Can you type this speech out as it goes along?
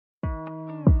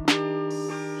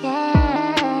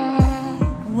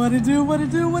What it do?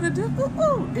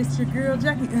 Ooh, it's your girl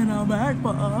Jackie, and I'm back for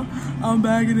I'm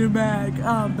backity back.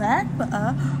 I'm back for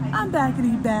I'm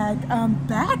backity back. I'm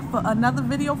back for another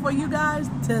video for you guys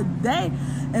today,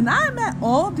 and I'm at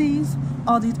Aldi's,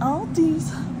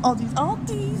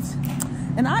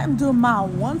 and I am doing my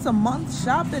once a month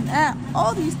shopping at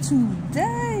Aldi's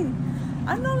today.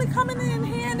 I'm only coming in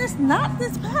here and it's not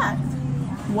this packed.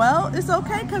 Well, it's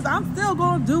okay because I'm still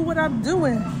gonna do what I'm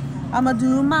doing. I'm gonna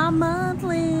do my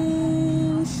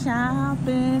monthly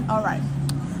shopping. All right,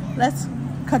 let's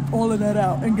cut all of that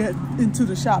out and get into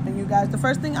the shopping, you guys. The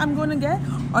first thing I'm gonna get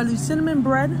are these cinnamon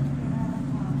bread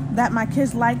that my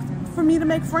kids like for me to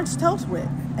make French toast with.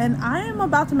 And I am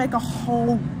about to make a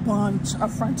whole bunch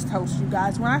of French toast, you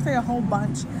guys. When I say a whole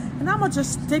bunch, and I'm gonna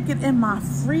just stick it in my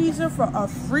freezer for a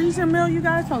freezer meal, you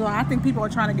guys. Hold on, I think people are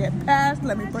trying to get past.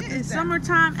 Let me put this. It's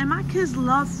summertime and my kids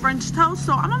love French toast,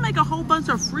 so I'm gonna make a whole bunch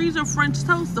of freezer French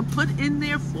toast to put in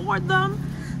there for them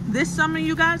this summer,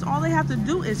 you guys. All they have to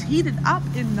do is heat it up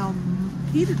in the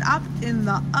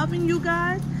oven, you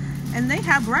guys, and they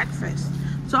have breakfast.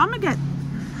 So I'm gonna get,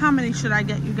 how many should I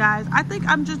get, you guys? I think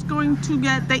I'm just going to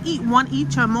get, they eat one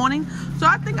each a morning, so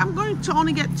I think I'm going to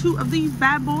only get 2 of these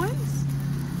bad boys.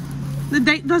 The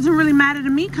date doesn't really matter to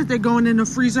me because they're going in the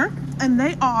freezer, and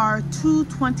they are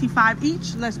 $2.25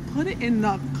 each. Let's put it in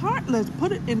the cart.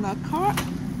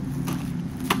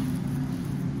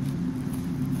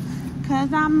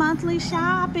 Cause I'm monthly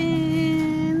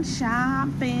shopping.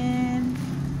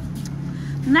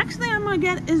 Next thing I'm gonna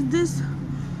get is this.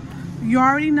 You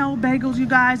already know bagels, you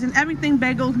guys, and everything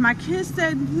bagels. My kids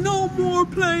said no more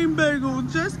plain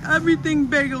bagels, just everything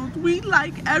bagels. We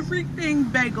like everything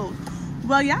bagels.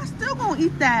 Well, y'all still gonna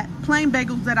eat that plain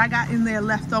bagels that I got in there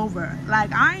left over.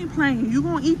 Like, I ain't playing. You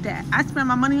gonna eat that. I spent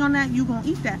my money on that. You gonna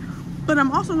eat that. But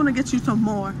I'm also gonna get you some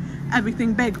more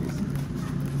everything bagels.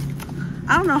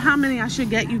 I don't know how many I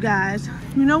should get, you guys.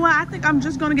 You know what? I think I'm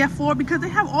just gonna get 4 because they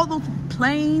have all those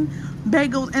plain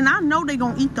bagels, and I know they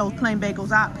gonna eat those plain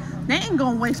bagels out. They ain't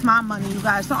gonna waste my money, you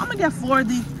guys. So I'm gonna get 4 of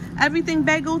these everything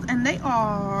bagels, and they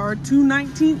are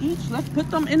 $2.19 each. Let's put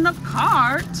them in the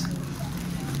cart.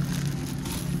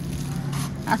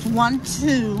 That's 1,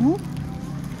 2.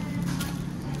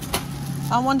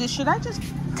 I wonder, should I just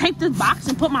take this box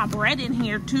and put my bread in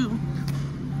here too?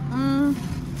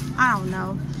 I don't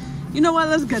know. You know what?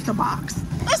 Let's get the box.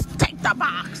 Let's take the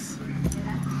box.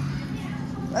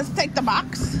 Let's take the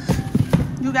box,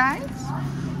 you guys.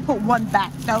 Put 1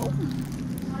 back though.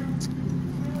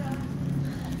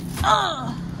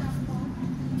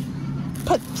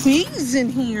 Put these in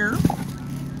here.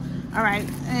 All right,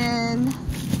 and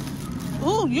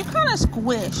ooh, you're kind of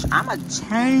squish. I'ma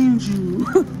change you.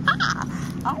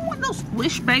 I don't want no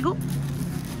squish bagel.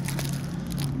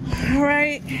 All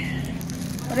right,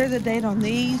 what is the date on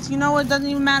these? You know, it doesn't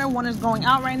even matter. One is going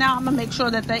out right now. I'm gonna make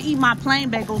sure that they eat my plain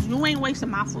bagels. You ain't wasting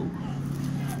my food.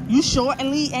 You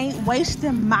certainly ain't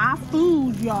wasting my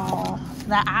food, y'all,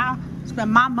 that I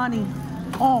spend my money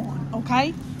on,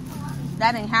 okay?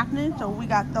 That ain't happening, so we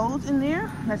got those in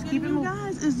there. Let's keep it moving.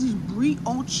 Guys, is this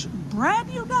brioche bread,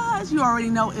 you guys. You already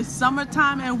know it's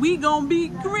summertime and we gonna be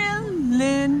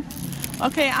grilling.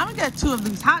 Okay, I'm gonna get 2 of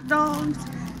these hot dogs,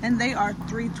 and they are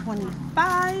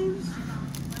 $3.25.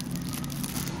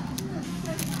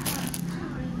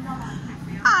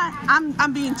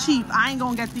 I'm being cheap. I ain't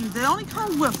gonna get these. They only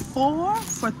comes with 4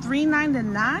 for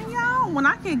 $3.99, y'all. When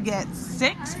I can get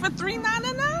 6 for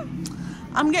 $3.99,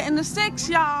 I'm getting the 6,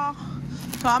 y'all.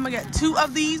 So I'm gonna get 2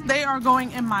 of these. They are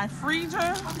going in my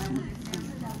freezer.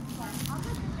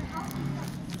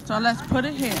 So let's put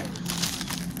it here.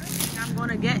 I'm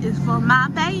gonna get is for my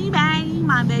baby,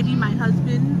 my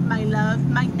husband, my love,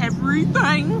 my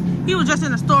everything. He was just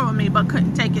in the store with me but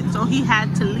couldn't take it, so he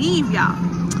had to leave, y'all.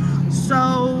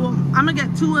 So I'm gonna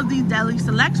get 2 of these deli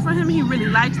selects for him. He really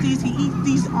likes these. He eats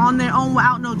these on their own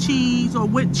without no cheese or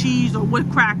with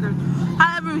crackers,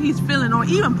 however he's feeling, or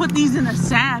even put these in a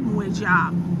sandwich,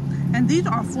 y'all. And these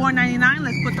are $4.99.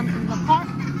 Let's put them in the cart.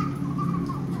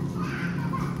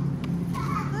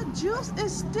 The juice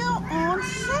is still on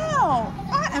sale.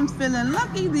 I am feeling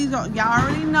lucky. These are, y'all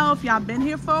already know if y'all been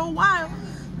here for a while,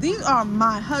 these are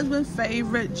my husband's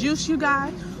favorite juice, you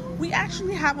guys. We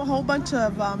actually have a whole bunch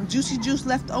of juicy juice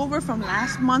left over from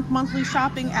last month monthly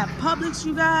shopping at Publix,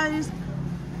 you guys.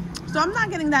 So I'm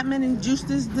not getting that many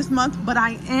juices this month, but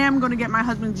I am going to get my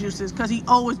husband juices because he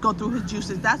always go through his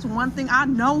juices. That's one thing I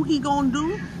know he going to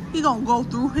do. He going to go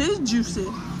through his juices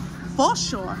for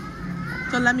sure.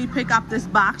 So let me pick up this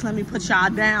box. Let me put y'all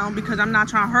down because I'm not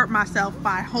trying to hurt myself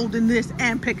by holding this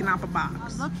and picking up a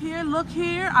box. Look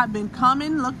here. I've been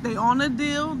coming. Look, they on a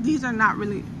deal. These are not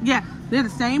really, yeah, they're the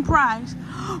same price.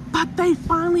 But they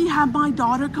finally have my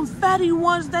daughter confetti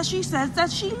ones that she says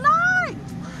that she likes.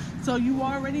 So you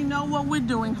already know what we're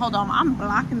doing. Hold on, I'm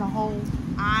blocking the whole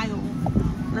aisle.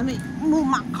 Let me move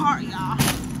my cart, y'all.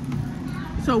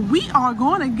 So we are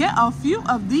going to get a few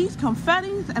of these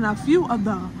confettis and a few of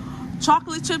the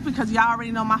chocolate chip because y'all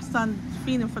already know my son's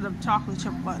feeding for the chocolate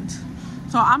chip ones.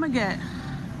 So I'm gonna get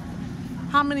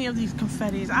how many of these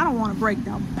confettis? I don't want to break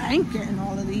down bank getting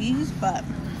all of these, but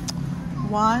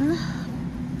 1,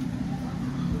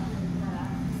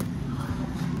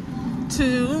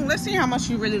 2. Let's see how much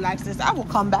she really likes this. I will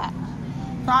come back.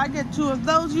 So I get 2 of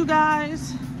those, you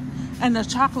guys, and the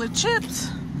chocolate chips.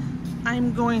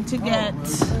 I'm going to get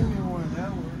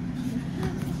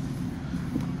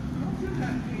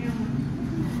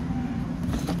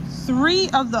 3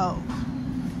 of those.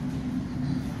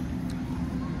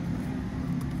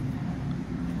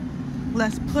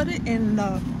 Let's put it in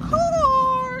the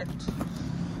cart.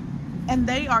 And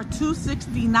they are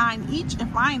 $2.69 each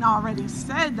if I ain't already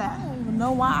said that. I don't even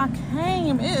know why I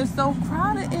came. It is so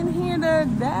crowded in here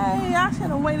today. I should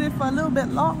have waited for a little bit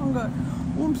longer.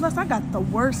 And plus I got the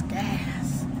worst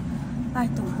gas.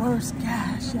 Like the worst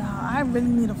gas, y'all. I really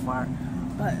need a fart,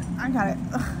 but I got it.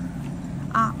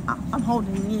 I'm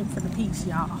holding it in for the peace,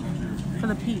 y'all. For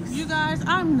the peace. You guys,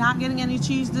 I'm not getting any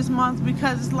cheese this month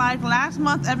because it's like last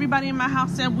month everybody in my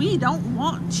house said we don't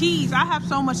want cheese. I have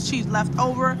so much cheese left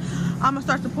over. I'm gonna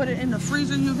start to put it in the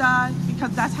freezer, you guys,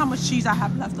 because that's how much cheese I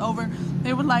have left over.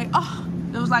 They were like, oh,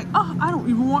 I don't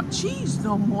even want cheese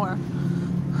no more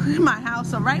in my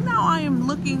house. So right now I am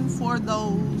looking for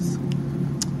those,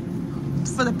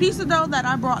 for the piece of dough that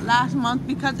I brought last month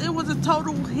because it was a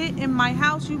total hit in my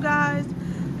house, you guys.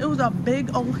 It was a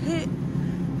big old hit,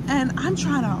 and I'm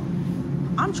trying to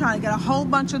get a whole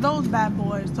bunch of those bad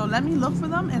boys. So let me look for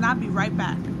them and I'll be right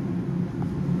back.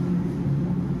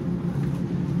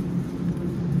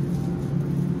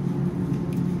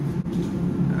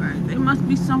 All right, they must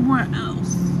be somewhere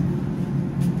else.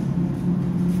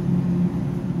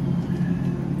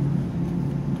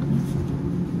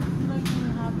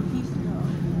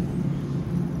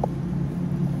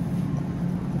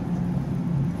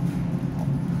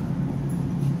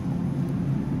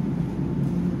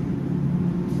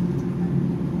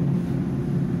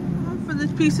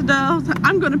 Piece of dough,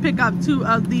 I'm going to pick up 2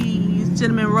 of these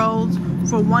cinnamon rolls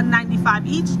for $1.95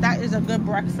 each. That is a good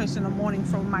breakfast in the morning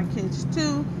for my kids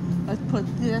too. Let's put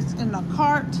this in the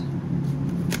cart.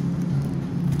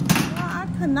 I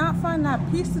could not find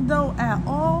that piece of dough at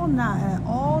all, not at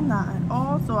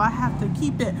all. So I have to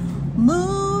keep it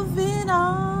moving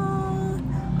on.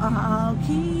 I'll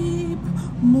keep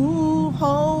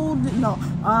moving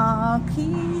on.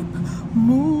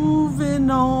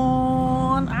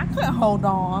 I couldn't hold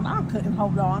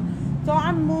on. So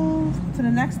I moved to the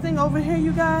next thing over here,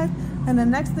 you guys. And the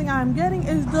next thing I'm getting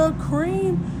is the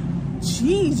cream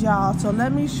cheese, y'all. So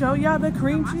let me show y'all the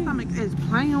cream cheese. My stomach is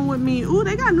playing with me. Ooh,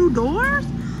 they got new doors.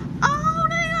 Oh,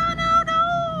 they got new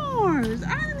doors.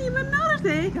 I didn't even notice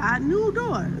they got new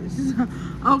doors.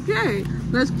 Okay,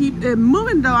 let's keep it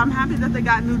moving though. I'm happy that they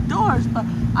got new doors, but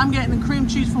I'm getting the cream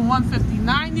cheese for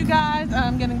 $1.59, you guys. And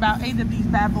I'm getting about 8 of these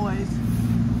bad boys.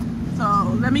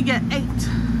 So let me get 8.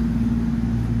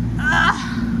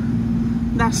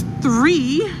 That's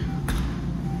 3.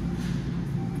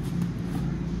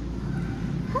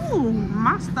 Ooh,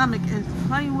 my stomach is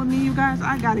playing with me, you guys.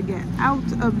 I gotta get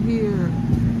out of here.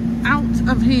 Out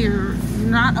of here.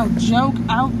 Not a joke,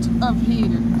 out of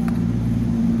here.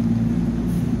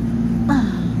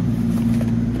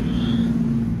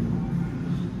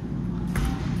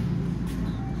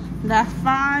 That's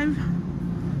 5.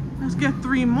 Let's get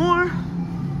 3 more.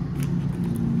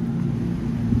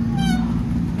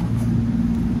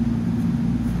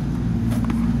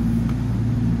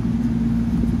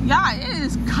 Yeah, it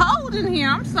is cold in here.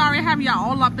 I'm sorry I have y'all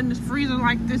all up in this freezer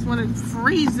like this when it's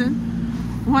freezing.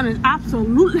 When it's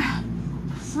absolutely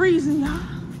freezing, y'all.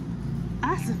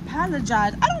 I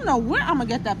apologize. I don't know where I'm gonna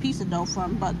get that piece of dough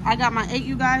from, but I got my 8,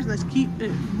 you guys. Let's keep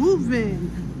it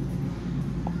moving.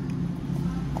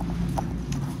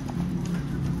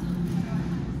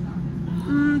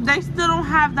 They still don't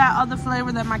have that other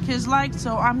flavor that my kids like,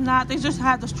 so I'm not. They just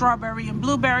had the strawberry and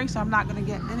blueberry, so I'm not gonna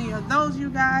get any of those, you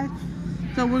guys.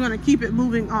 So we're gonna keep it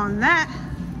moving on that.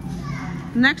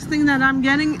 Next thing that I'm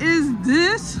getting is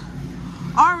this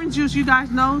orange juice. You guys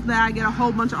know that I get a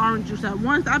whole bunch of orange juice at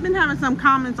once. I've been having some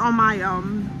comments on my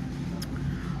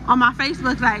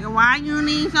Facebook like, why you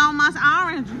need so much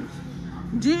orange juice?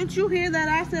 Didn't you hear that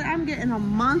I said I'm getting a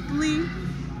monthly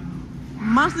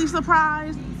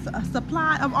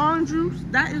supply of orange juice?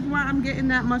 That is why I'm getting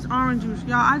that much orange juice.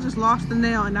 Y'all, I just lost the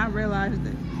nail and I realized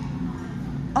it.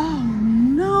 Oh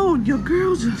no, your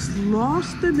girl just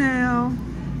lost the nail.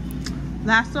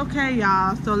 That's okay,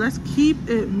 y'all. So let's keep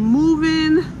it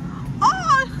moving.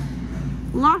 Oh,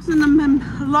 lost the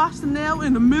nail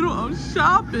in the middle of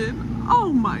shopping.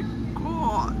 Oh my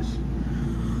gosh.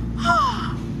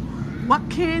 What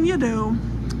can you do?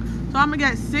 So I'm gonna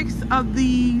get 6 of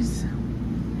these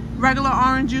regular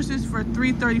orange juices for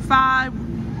 $3.35,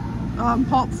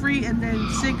 pulp free, and then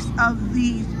 6 of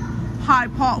these high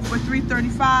pulp for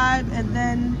 $3.35, and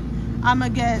then I'm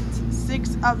gonna get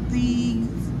 6 of these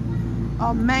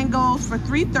mangoes for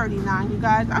 $3.39. You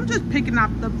guys, I'm just picking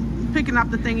up the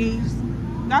thingies.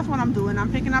 That's what I'm doing. I'm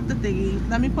picking up the thingies.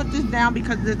 Let me put this down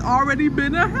because there's already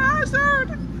been a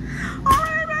hazard.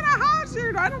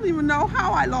 I don't even know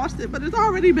how I lost it, but it's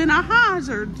already been a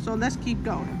hazard. So let's keep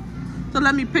going. So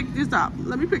let me pick this up.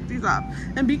 Let me pick these up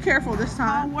and be careful this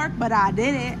time. Don't work, but I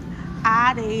did it.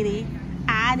 I did it.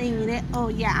 I did it. Oh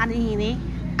yeah, I did it.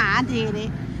 I did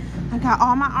it. I got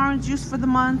all my orange juice for the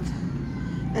month.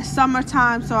 It's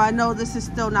summertime, so I know this is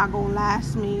still not gonna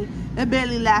last me. It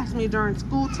barely lasts me during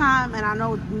school time, and I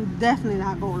know it's definitely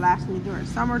not gonna last me during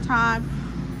summertime.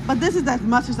 But this is as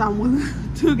much as I'm willing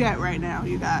to get right now,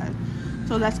 you guys.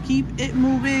 So let's keep it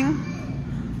moving.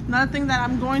 Another thing that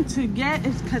I'm going to get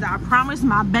is, because I promised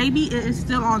my baby, it is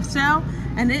still on sale,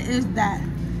 and it is that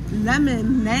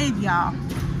lemonade, y'all.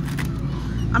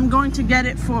 I'm going to get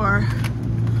it for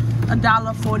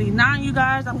 $1.49, you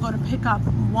guys. I'm going to pick up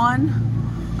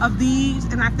 1 of these,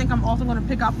 and I think I'm also going to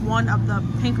pick up 1 of the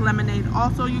pink lemonade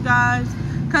also, you guys,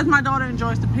 because my daughter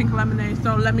enjoys the pink lemonade.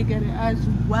 So let me get it as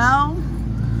well.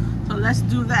 So let's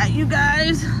do that, you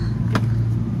guys.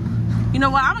 You know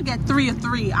what? I'm gonna get 3 of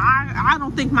 3. I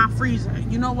don't think my freezer.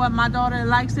 You know what? My daughter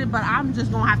likes it, but I'm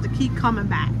just gonna have to keep coming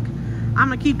back. I'm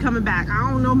gonna keep coming back. I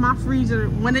don't know my freezer.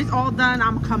 When it's all done,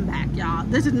 I'm gonna come back, y'all.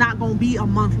 This is not gonna be a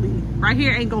monthly. Right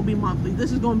here ain't gonna be monthly.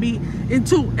 This is gonna be in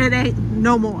 2. It ain't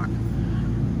no more.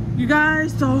 You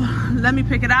guys, so let me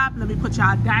pick it up. Let me put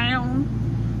y'all down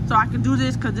so I can do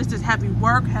this, because this is heavy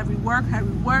work, heavy work,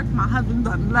 heavy work. My husband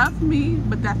done left me,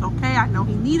 but that's okay. I know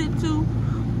he needed to.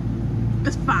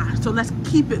 It's fine. So let's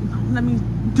keep it. Let me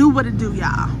do what it do,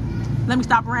 y'all. Let me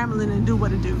stop rambling and do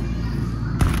what it do.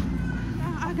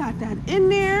 I got that in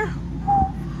there.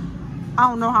 I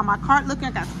don't know how my cart looking.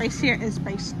 I got space here and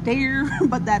space there,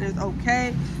 but that is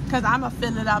okay, because I'm gonna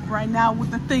fill it up right now with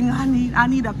the thing I need. I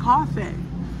need a coffee.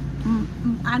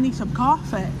 I need some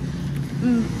coffee.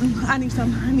 I need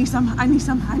some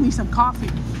coffee.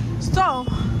 So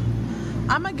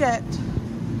I'm gonna get,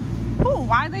 oh,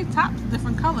 why are they tops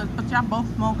different colors, but y'all both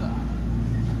mocha?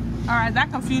 All right,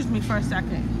 that confused me for a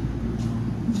second.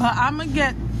 But I'm gonna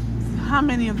get, how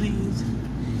many of these?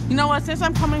 You know what, since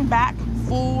I'm coming back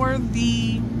for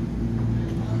the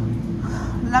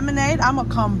lemonade, I'm gonna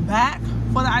come back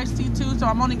for the iced tea too. So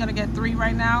I'm only gonna get 3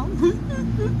 right now.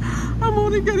 I'm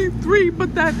only getting 3,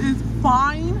 but that is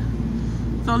fine.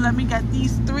 So let me get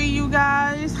these 3, you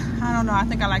guys. I don't know, I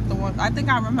think I like the one. I think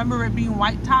I remember it being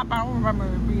white top. I don't remember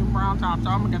it being brown top, so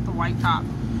I'm gonna get the white top.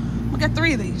 I'm gonna get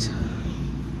 3 of these.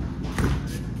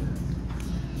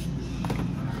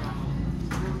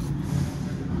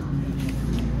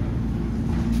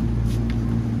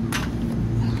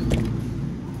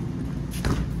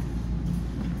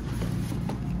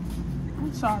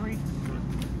 I'm sorry.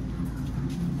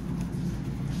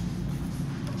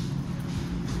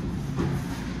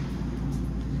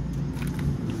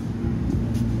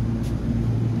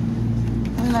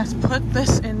 Let's put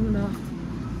this in the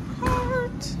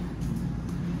cart.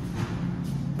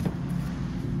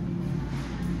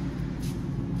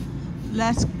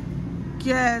 Let's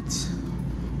get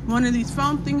one of these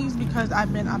foam thingies because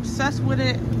I've been obsessed with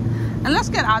it. And let's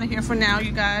get out of here for now,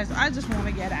 you guys. I just want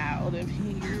to get out of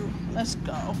here. Let's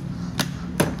go.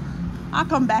 I'll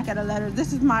come back at a letter.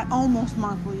 This is my almost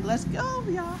monthly. Let's go,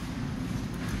 y'all.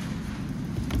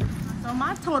 So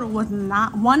my total was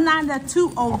not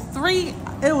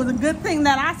 $192.03. It was a good thing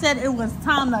that I said it was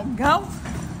time to go,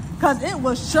 because it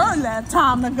was surely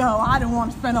time to go. I didn't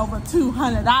want to spend over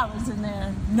 $200 in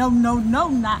there. No,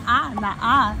 not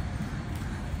I.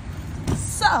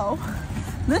 So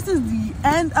this is the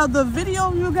end of the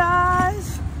video, you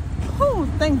guys. Whew,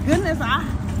 thank goodness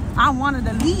I wanted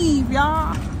to leave,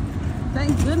 y'all.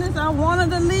 Thank goodness I wanted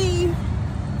to leave.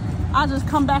 I'll just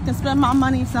come back and spend my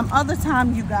money some other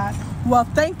time, you guys. Well,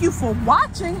 thank you for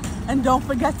watching, and don't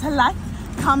forget to like,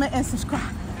 comment, and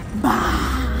subscribe.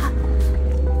 Bye.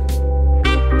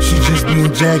 She just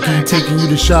being Jackie, taking you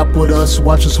to shop with us.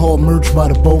 Watch us haul merch by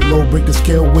the boatload, break the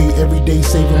scale weight every day,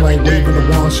 saving like waving the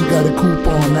wand. She got a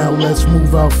coupon now, let's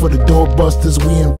move out for the doorbusters. We in